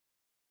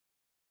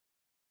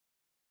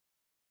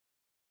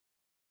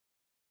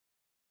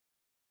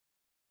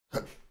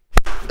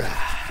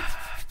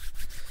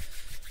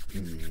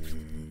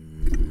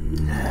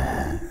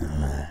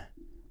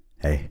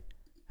Hey,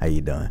 how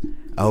you doing?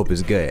 I hope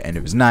it's good, and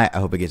if it's not, I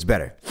hope it gets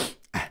better.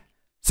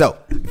 So,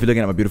 if you're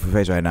looking at my beautiful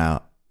face right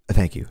now,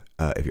 thank you.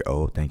 If you're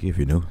old, thank you. If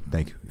you're new,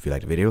 thank you. If you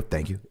like the video,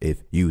 thank you.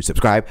 If you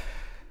subscribe,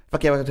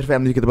 fuck yeah, welcome to the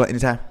family. You get the button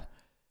anytime.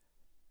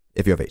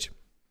 If you're of age.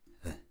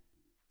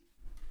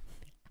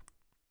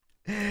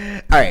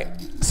 Alright,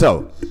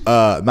 so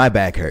my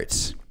back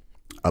hurts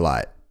a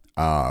lot.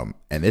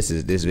 And this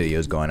video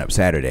is going up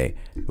Saturday,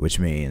 which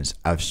means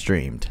I've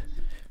streamed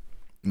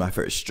my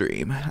first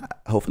stream.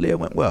 Hopefully it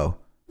went well.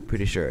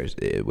 Pretty sure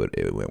it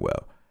went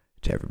well.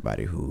 To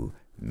everybody who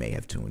may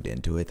have tuned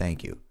into it,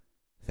 thank you.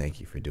 Thank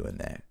you for doing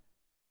that.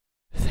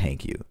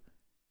 Thank you.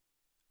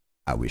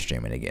 I'll be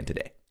streaming again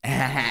today.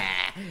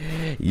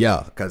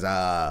 Yo, cause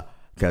I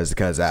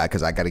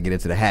gotta get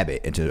into the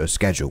habit, into a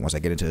schedule. Once I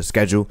get into the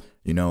schedule,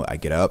 you know, I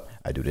get up,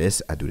 I do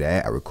this, I do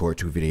that, I record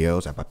 2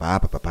 videos,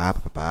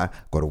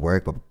 go to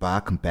work,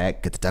 come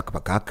back, get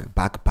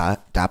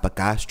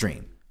the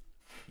stream.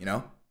 You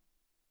know?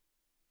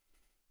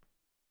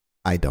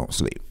 I don't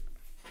sleep.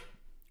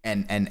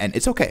 And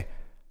it's okay.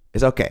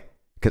 It's okay.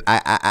 Cause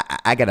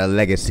I got a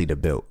legacy to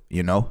build,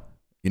 you know?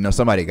 You know,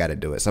 somebody gotta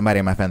do it. Somebody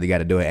in my family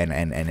gotta do it,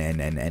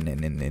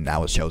 and I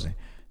was chosen,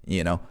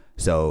 you know?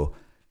 So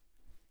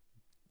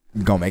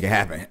gonna make it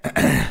happen.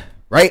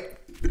 Right?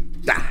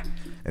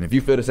 And if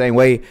you feel the same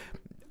way,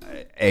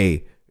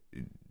 hey,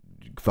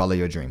 follow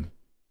your dream.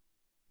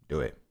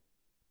 Do it.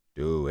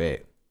 Do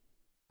it.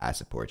 I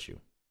support you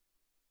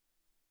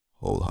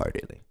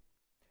wholeheartedly.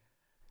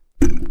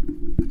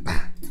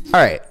 All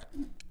right.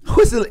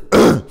 Who's the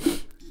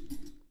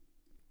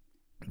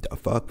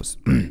fuck was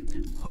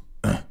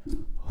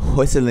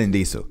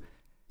WhistlinDiesel?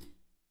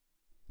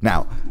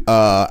 Now,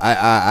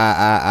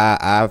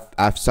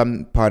 I've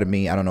some part of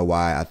me, I don't know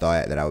why, I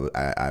thought that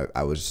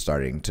I was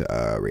starting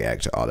to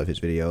react to all of his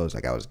videos.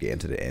 Like I was getting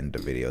to the end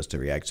of videos to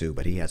react to,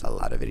 but he has a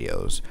lot of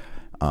videos.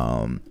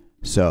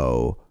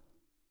 So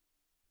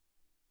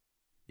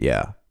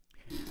yeah,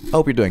 I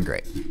hope you're doing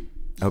great.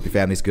 I hope your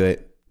family's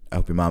good. I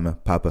hope your mama,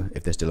 papa,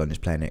 if they're still on this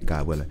planet,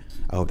 God willing,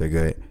 I hope they're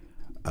good.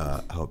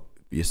 I hope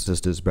your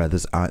sisters,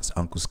 brothers, aunts,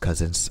 uncles,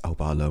 cousins, I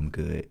hope all of them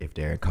good. If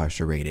they're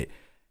incarcerated,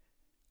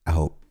 I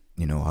hope,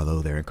 you know,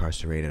 although they're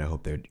incarcerated, I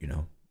hope they're, you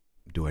know,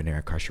 doing their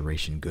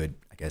incarceration good.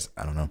 I guess,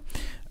 I don't know.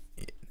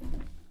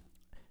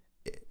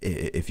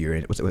 If you're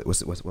in,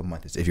 what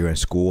month is? If you're in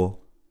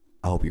school,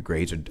 I hope your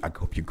grades are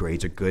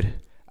good.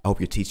 I hope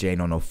your teacher ain't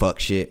on no fuck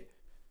shit.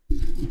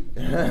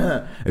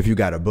 If you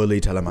got a bully,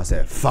 tell him I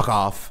said fuck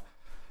off.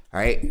 All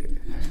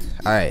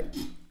right.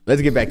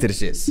 Let's get back to the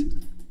shits.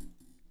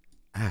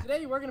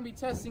 Today we're going to be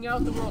testing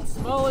out the world's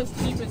smallest,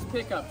 cheapest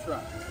pickup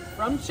truck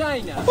from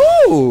China.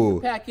 Ooh!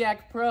 The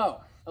Pack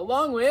Pro.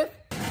 Along with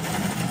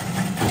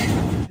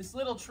this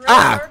little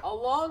trailer.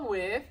 Along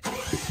with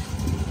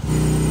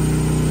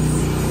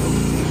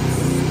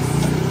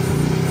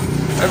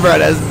bro,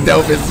 that's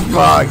dope as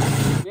fuck.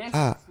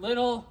 this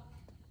little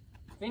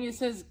thing that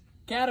says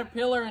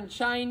Caterpillar in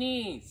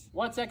Chinese.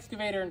 What's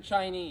excavator in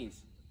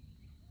Chinese?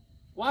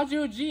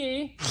 Waju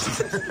Ji.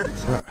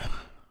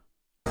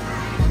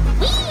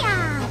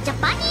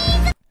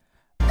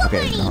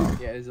 Okay.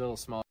 Yeah, it's a little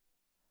small.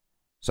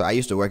 So I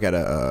used to work at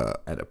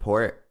a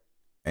port,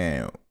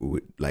 and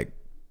I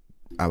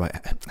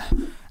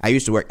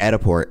used to work at a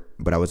port,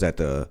 but I was at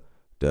the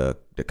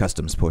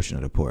customs portion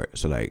of the port.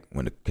 So like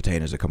when the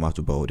containers that come off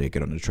the boat, they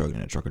get on the truck,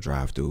 and the truck will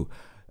drive through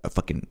a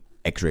fucking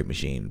X-ray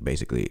machine,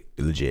 basically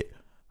legit.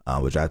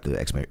 We'll drive through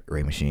the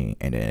X-ray machine,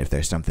 and then if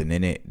there's something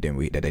in it, then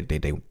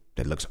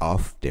that looks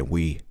off, then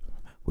we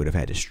would have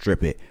had to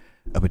strip it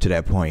up until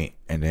that point,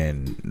 and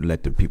then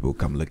let the people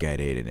come look at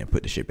it, and then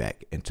put the shit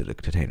back into the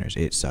containers.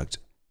 It sucked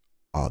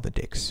all the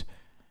dicks.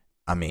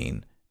 I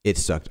mean, it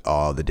sucked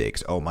all the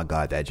dicks. Oh my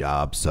god, that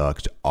job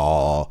sucked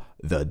all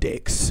the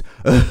dicks.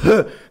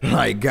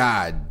 Like,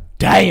 god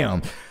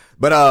damn.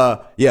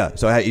 But yeah,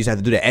 so I used to have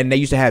to do that, and they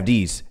used to have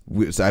these.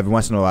 So every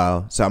once in a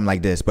while, something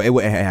like this, but it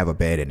wouldn't have a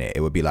bed in it.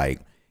 It would be like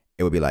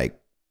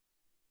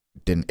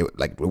then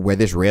like where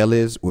this rail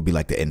is would be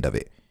like the end of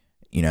it.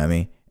 You know what I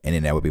mean? And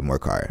then that would be more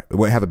car. It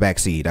wouldn't have a back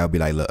seat. That would be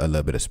like a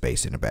little bit of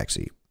space in the back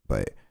seat,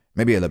 but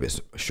maybe a little bit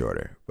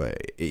shorter.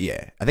 But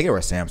yeah, I think it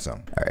was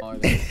Samsung. All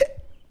right.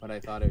 What I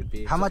thought it would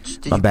be. How much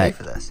did you pay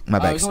for this? My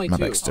back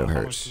still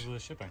hurts. How much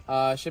was shipping?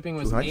 Shipping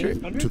was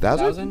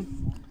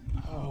 2,000.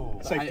 Oh,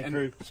 safety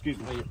crew. Excuse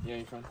me. Yeah,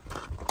 you're fine.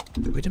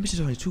 Wait, that bitch is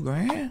only $2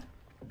 grand.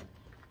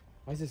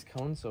 Why is this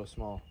cone so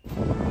small?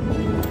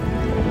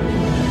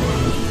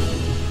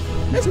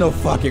 There's no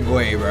fucking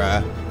way,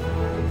 bruh.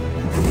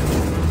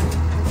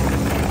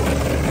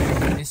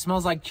 It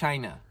smells like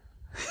China.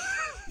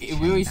 It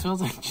really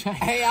smells like China.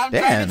 Hey, I'm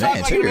Damn, trying to talk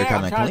like interior an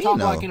American. I'm trying to clean,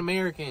 talk like an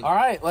American. All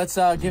right, let's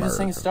give this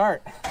thing a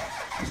start.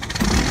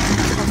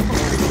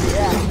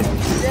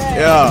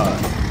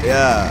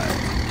 Yeah.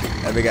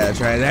 And we gotta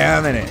try it. Hang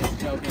on a minute.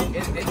 It's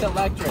It's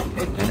electric.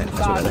 It's just That's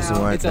what that's the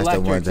one. It's That's the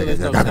one electric, so there's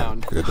no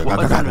sound.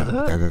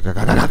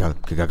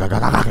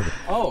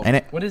 Oh, Ain't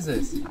it? what is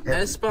this?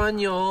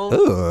 Espanol.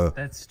 Ooh.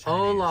 That's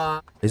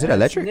Hola. Is it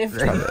electric? Sniff.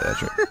 It's probably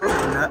electric.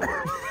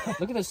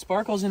 Look at the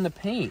sparkles in the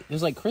paint.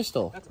 There's like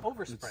crystal. That's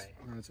overspray.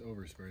 That's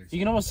overspray. You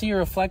can almost see your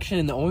reflection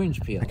in the orange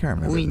peel. I can't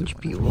remember. Orange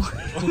peel.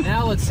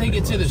 Now let's take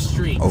it to the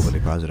streets. Overly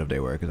positive they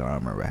were because I don't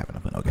remember having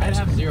to put no gas. I'd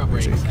have 0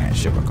 brakes. So you can't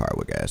ship a car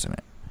with gas in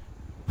it.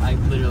 I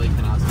literally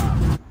cannot stop.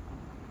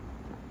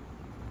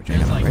 But you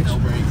ain't There's got like no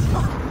no brakes. brakes.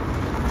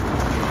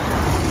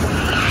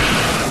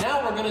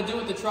 Now we're gonna do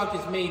what the truck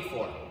is made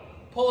for.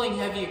 Pulling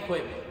heavy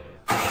equipment.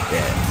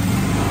 Yeah.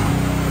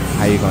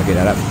 How you gonna get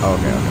that up? Oh,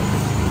 okay, okay.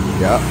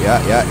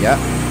 Yeah.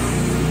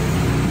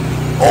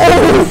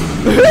 Oh!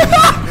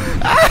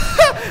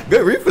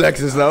 Good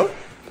reflexes though.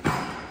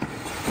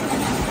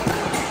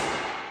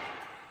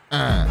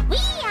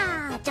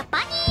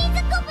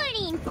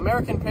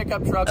 American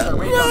pickup trucks are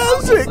rated That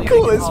on shit how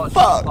cool easily they as can polish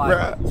fuck, plywood.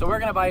 bruh. So we're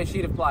gonna buy a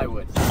sheet of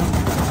plywood.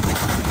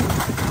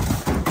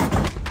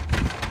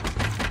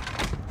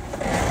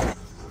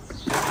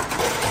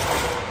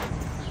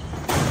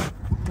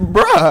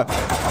 Bruh.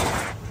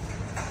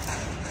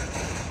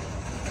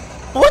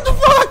 What the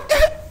fuck?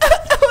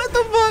 What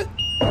the fuck?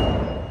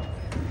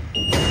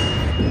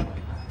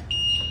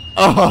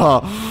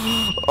 Oh.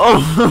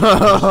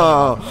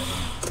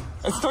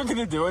 It's not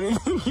gonna do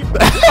anything.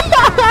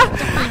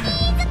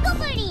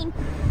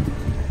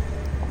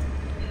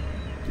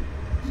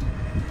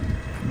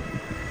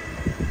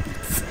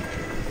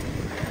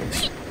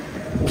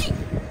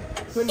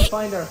 Couldn't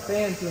find our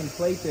fan to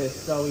inflate this,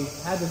 so we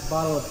had this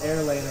bottle of air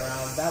laying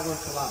around. That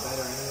works a lot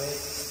better anyway.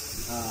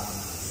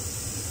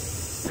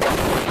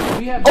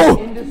 We have the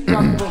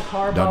indestructible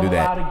car Don't do bubble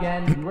that. out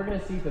again, and we're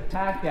gonna see if the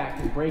pack jack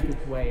can break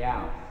its way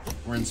out.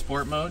 We're in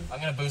sport mode. I'm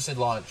gonna boosted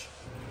launch.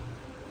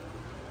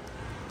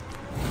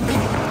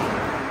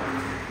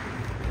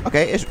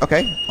 Okay, it's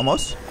okay.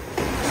 Almost.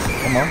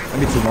 One more.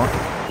 Maybe 2 more.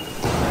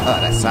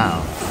 That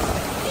sound.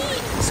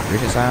 The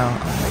screeching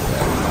sound.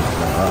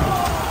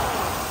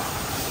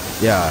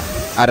 Yeah,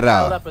 I don't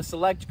Held know. up a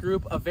select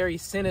group of very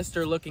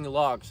sinister looking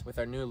logs with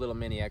our new little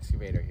mini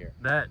excavator here.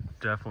 That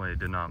definitely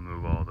did not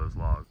move all those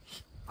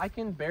logs. I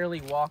can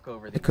barely walk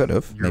over these. It could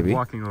have, You're maybe.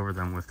 walking over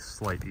them with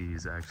slight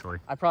ease, actually.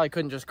 I probably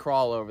couldn't just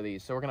crawl over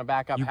these, so we're gonna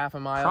back up You half a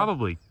mile.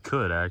 probably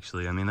could,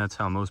 actually. I mean, that's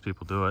how most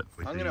people do it.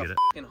 Wait I'm till you gonna get it.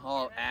 fucking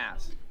haul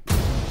ass.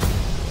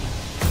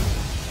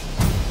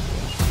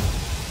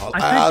 I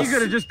think you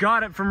could have just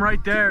got it from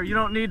right there. You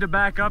don't need to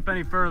back up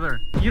any further.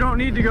 You don't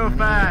need to go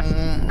fast.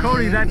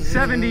 Cody, that's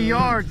 70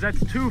 yards.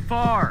 That's too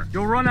far.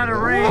 You'll run out of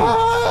range.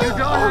 You don't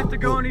have to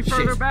go any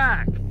further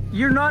back.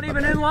 You're not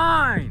even in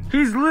line.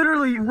 He's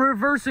literally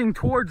reversing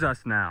towards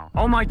us now.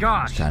 Oh my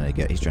gosh. He's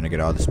trying to get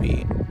all the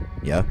speed.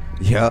 Yeah.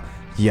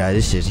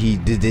 This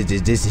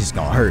is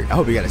gonna hurt. I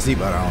hope you got a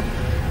seatbelt on.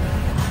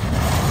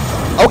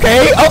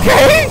 Okay.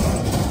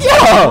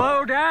 Yeah.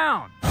 Slow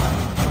down.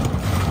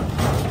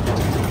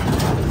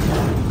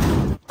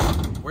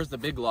 Where's the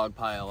big log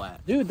pile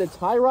at? Dude, the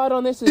tie rod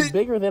on this is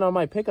bigger than on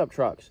my pickup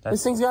trucks.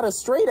 This thing's got a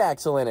straight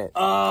axle in it.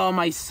 Oh,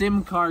 my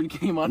SIM card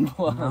came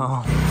unplugged.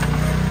 Oh.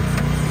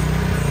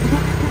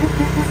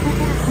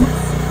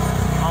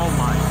 Oh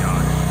my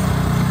god.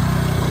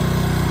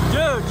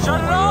 Dude,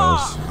 shut it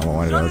off! I want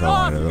one of Shut those. it I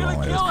off! want You're one gonna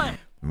of kill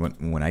those.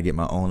 it! When I get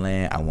my own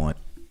land, I want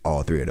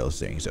all 3 of those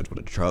things. So I want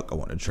a truck, I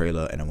want a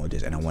trailer, and I want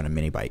this, and I want a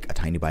mini bike, a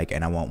tiny bike,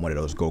 and I want one of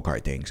those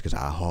go-kart things because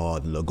I haul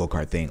the little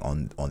go-kart thing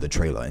on the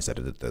trailer instead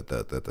of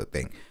the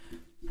thing.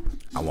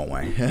 I want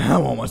one. I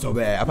want one so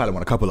bad. I probably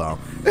want a couple of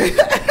them.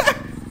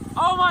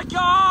 Oh my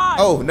god!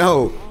 Oh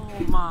no!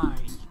 Oh my.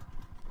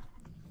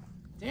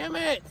 Damn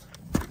it!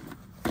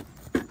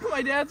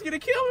 My dad's gonna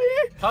kill me!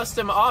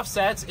 Custom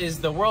Offsets is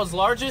the world's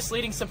largest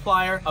leading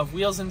supplier of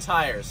wheels and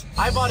tires.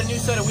 I bought a new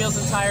set of wheels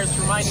and tires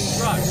for my new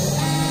truck.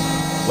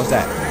 What's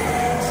that?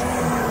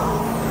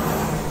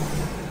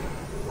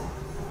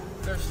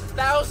 There's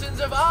thousands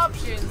of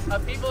options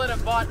of people that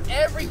have bought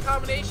every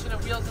combination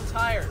of wheels and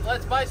tires.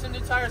 Let's buy some new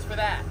tires for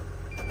that.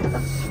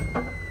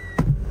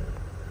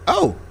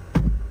 Oh!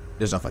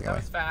 There's no fucking That way.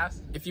 was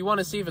fast. If you want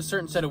to see if a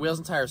certain set of wheels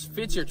and tires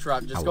fits your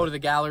truck, just I go will. to the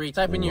gallery,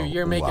 type in your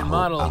year, Ooh, make, I and hope-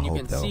 model, I and you hope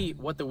can so. see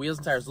what the wheels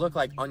and tires look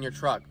like on your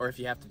truck, or if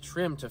you have to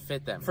trim to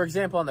fit them. For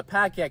example, on the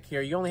pack yak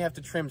here, you only have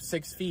to trim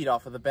 6 feet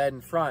off of the bed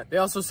in front. They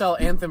also sell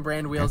Anthem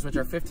brand wheels, which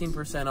are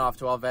 15% off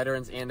to all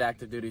veterans and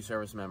active duty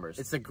service members.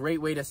 It's a great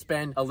way to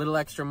spend a little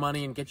extra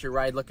money and get your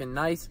ride looking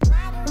nice.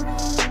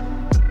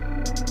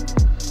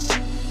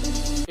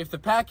 If the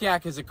pack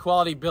yak is a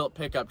quality built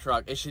pickup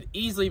truck, it should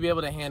easily be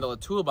able to handle a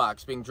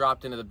toolbox being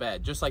dropped into the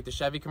bed, just like the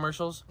Chevy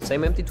commercials.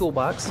 Same empty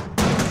toolbox.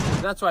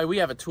 That's why we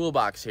have a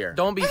toolbox here.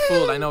 Don't be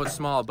fooled, I know it's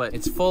small, but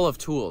it's full of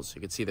tools.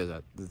 You can see there's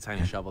a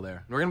tiny shovel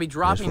there. And we're gonna be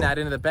dropping that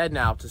into the bed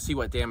now to see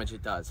what damage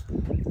it does.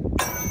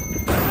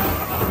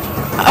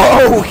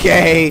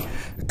 Okay.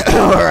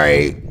 All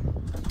right.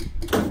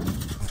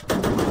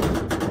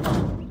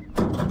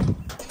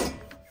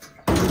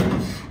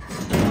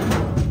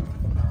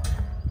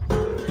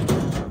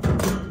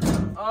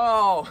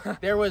 Oh,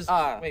 There was,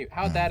 wait,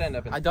 how'd that end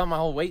up? I dumped my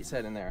whole weight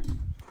set in there.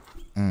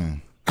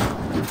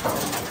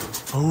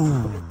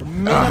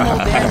 Minimal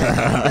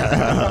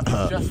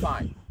damage. Just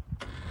fine.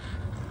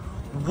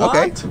 What?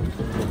 Okay.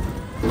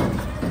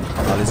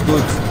 All is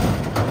good.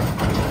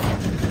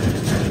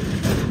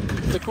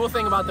 The cool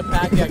thing about the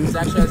pack deck is it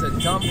actually has a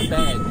dump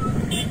bed.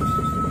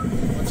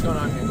 What's going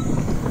on here?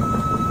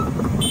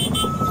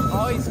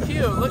 Oh, he's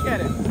cute. Look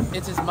at him.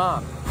 It's his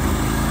mom.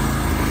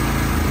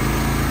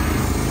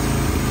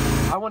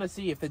 I want to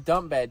see if the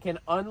dump bed can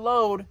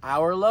unload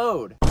our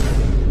load.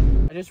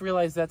 I just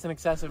realized that's an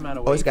excessive amount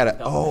of weight. Oh, it's got a.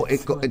 Oh,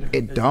 it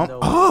dump. No,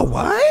 oh,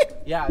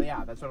 what? Yeah,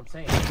 that's what I'm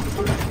saying. Gosh.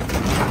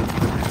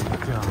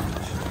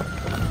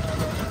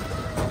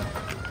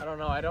 I don't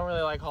know. I don't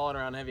really like hauling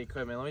around heavy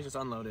equipment. Let me just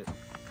unload it.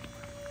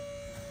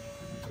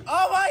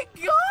 Oh my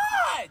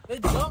God! The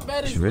dump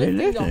bed is really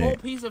lifting the whole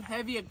piece of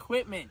heavy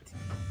equipment.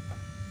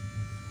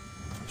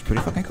 It's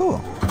pretty fucking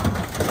cool.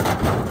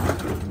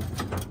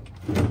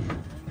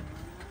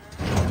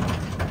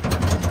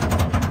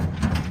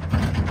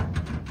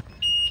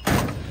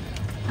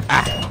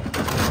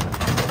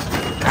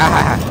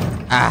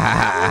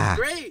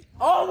 Great!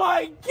 Oh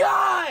my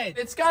God!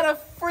 It's got a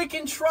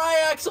freaking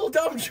tri-axle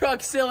dump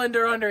truck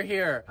cylinder under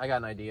here. I got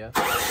an idea.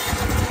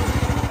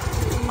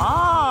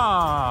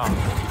 Ah!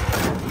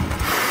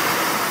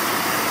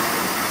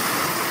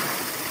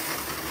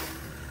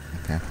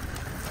 Okay.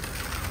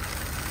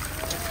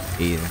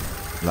 Easy.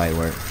 Light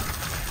work.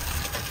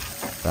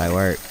 Light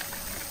work.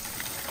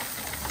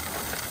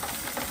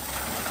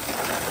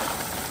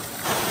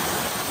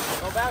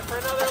 Go back for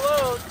another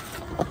load.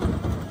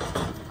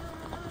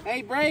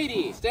 Hey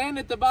Brady, stand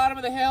at the bottom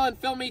of the hill and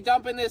film me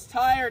dumping this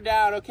tire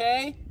down,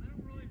 okay? I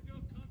don't really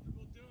feel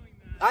comfortable doing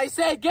that. I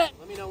said get.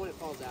 Let me know when it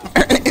falls out.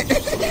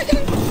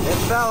 It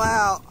fell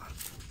out.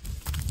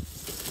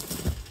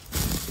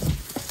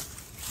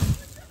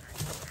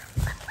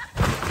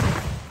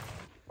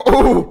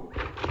 Oh!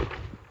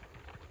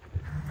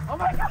 Oh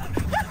my God!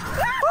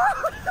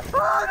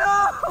 Oh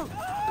no!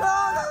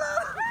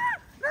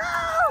 No!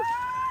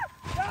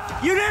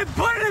 You didn't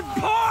put it in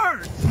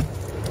park!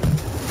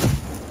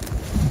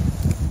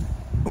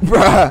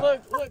 Bruh!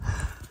 Look!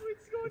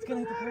 It's gonna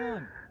hit the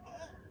ground.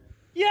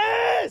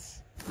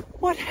 Yes!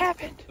 What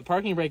happened? The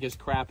parking brake is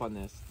crap on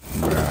this.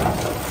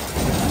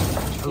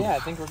 Yeah, I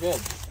think we're good.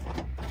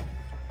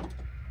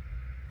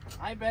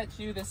 I bet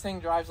you this thing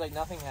drives like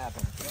nothing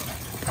happened.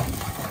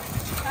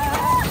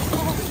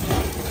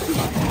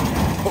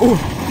 Oh!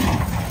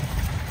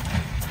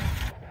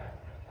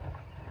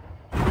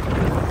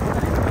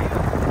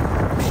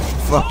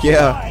 Fuck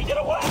yeah! Get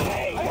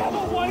away! I have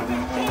a wife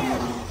and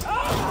kids!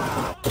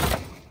 Ah!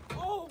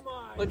 Oh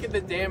my! Look at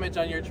the damage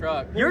on your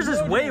truck. Yours is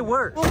way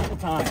worse.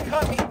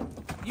 Cut me!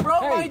 You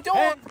broke my door!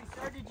 Hey,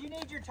 sir, did you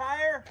need your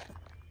tire?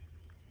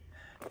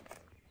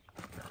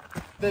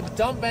 The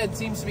dump bed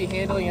seems to be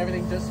handling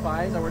everything just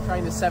fine, so we're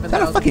trying the 7,000 Is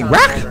that a fucking pound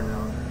rock? boulder now.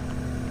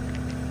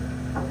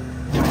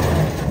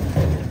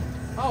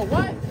 Oh,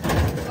 what?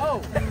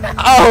 Oh!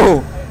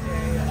 Oh!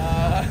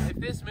 Okay, if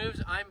this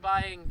moves, I'm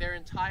buying their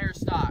entire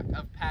stock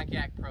of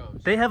Pack-Yak Pros.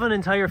 They have an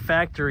entire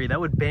factory. That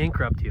would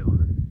bankrupt you.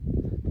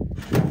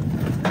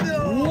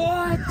 No!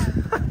 What?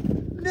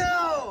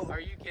 No!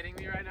 Are you kidding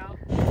me right now?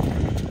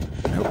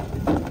 Nope.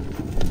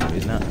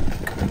 He's not.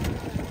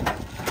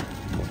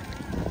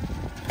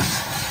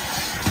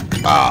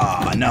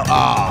 Oh, no.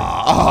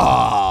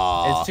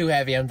 Oh. It's too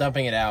heavy. I'm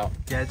dumping it out.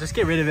 Yeah, just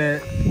get rid of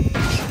it.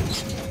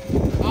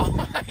 Oh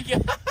my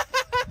God!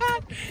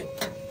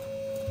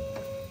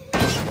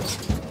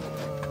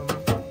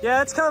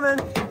 Yeah, it's coming.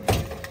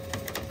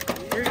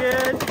 You're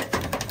good.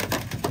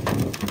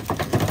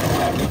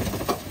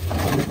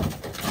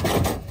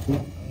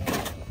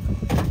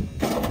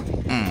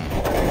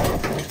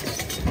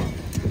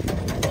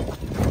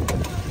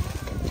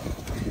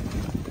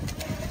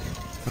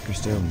 Fucker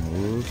still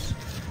moves.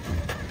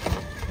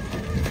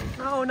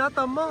 No, not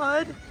the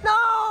mud.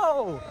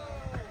 No!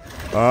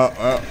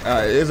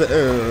 Is it?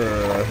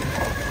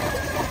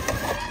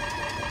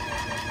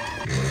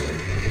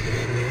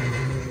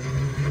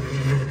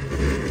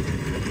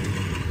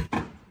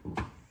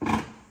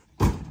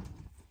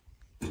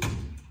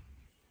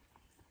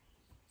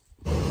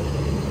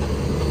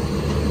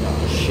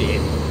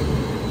 Shit.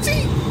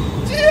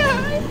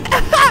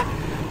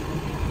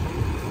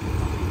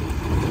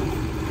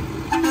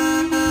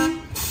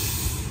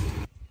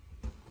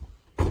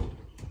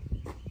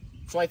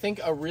 So I think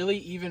a really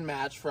even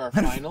match for our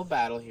final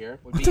battle here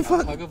would be a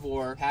tug of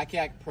war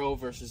Pack-Yak Pro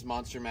versus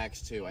Monster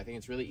Max 2. I think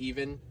it's really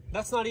even.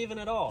 That's not even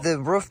at all. The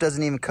roof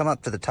doesn't even come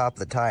up to the top of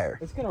the tire.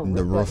 It's gonna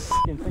The rip roof. that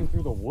f***ing thing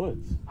through the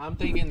woods. I'm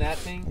thinking that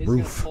thing is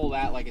going to pull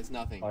that like it's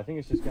nothing. I think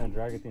it's just gonna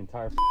drag it the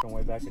entire f***ing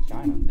way back to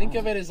China. Think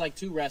of it as like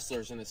two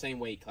wrestlers in the same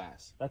weight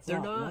class. They're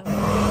not.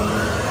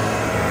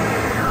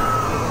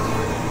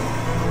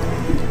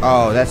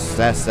 Oh, that's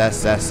fucked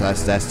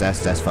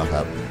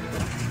up.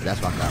 That's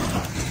fucked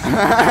up.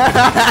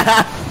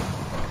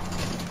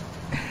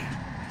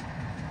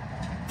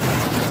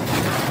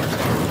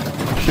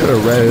 Should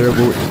have ran it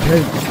over with the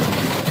tank.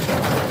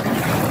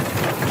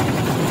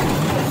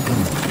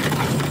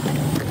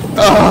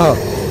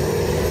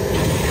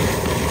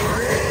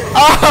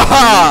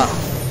 Ah!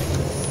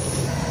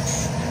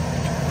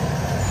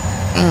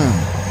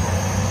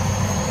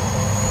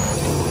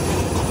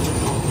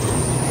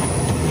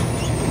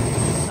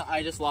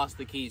 I just lost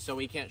the keys, so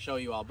we can't show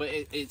you all, but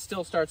it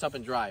still starts up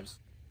and drives.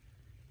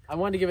 I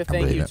wanted to give a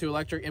thank you to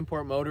Electric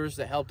Import Motors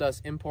that helped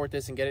us import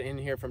this and get it in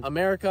here from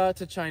America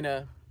to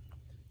China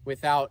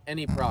without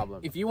any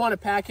problem. If you want a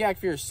pack yak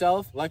for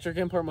yourself, Electric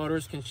Import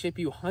Motors can ship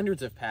you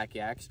hundreds of pack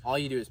yaks. All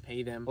you do is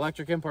pay them.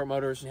 Electric Import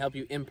Motors can help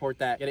you import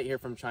that, get it here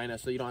from China,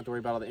 so you don't have to worry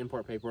about all the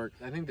import paperwork.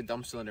 I think the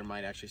dump cylinder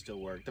might actually still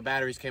work. The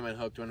batteries came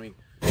unhooked when we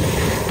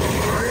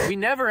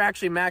never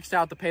actually maxed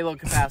out the payload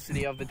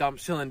capacity of the dump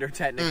cylinder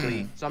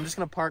technically. So I'm just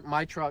gonna park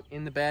my truck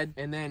in the bed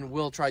and then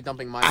we'll try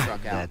dumping my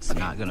truck out. That's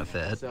not gonna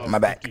fit. So, My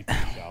back.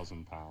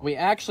 we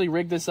actually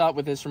rigged this up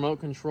with this remote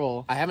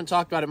control. I haven't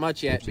talked about it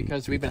much yet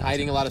because we've been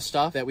hiding a lot of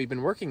stuff that we've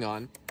been working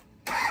on.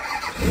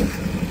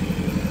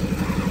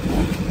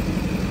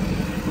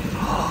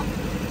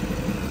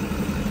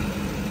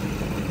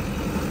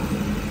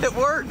 It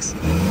works.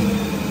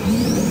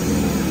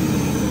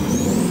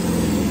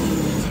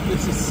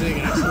 This is sick,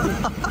 actually.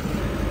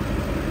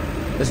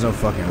 There's no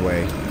fucking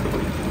way.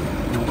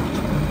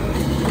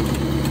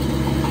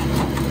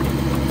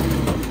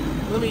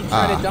 Let me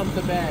try to dump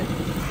the bed.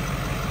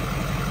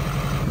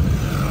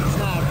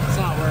 It's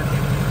not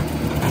working.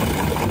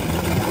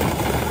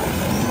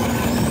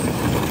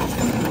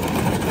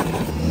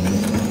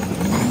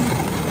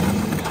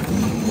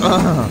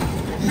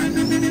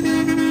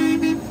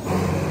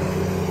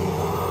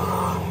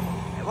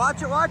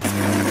 Watch it, watch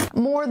it.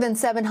 More than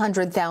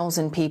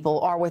 700,000 people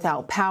are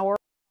without power.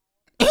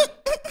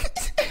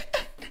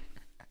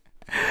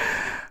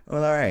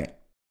 Well, all right.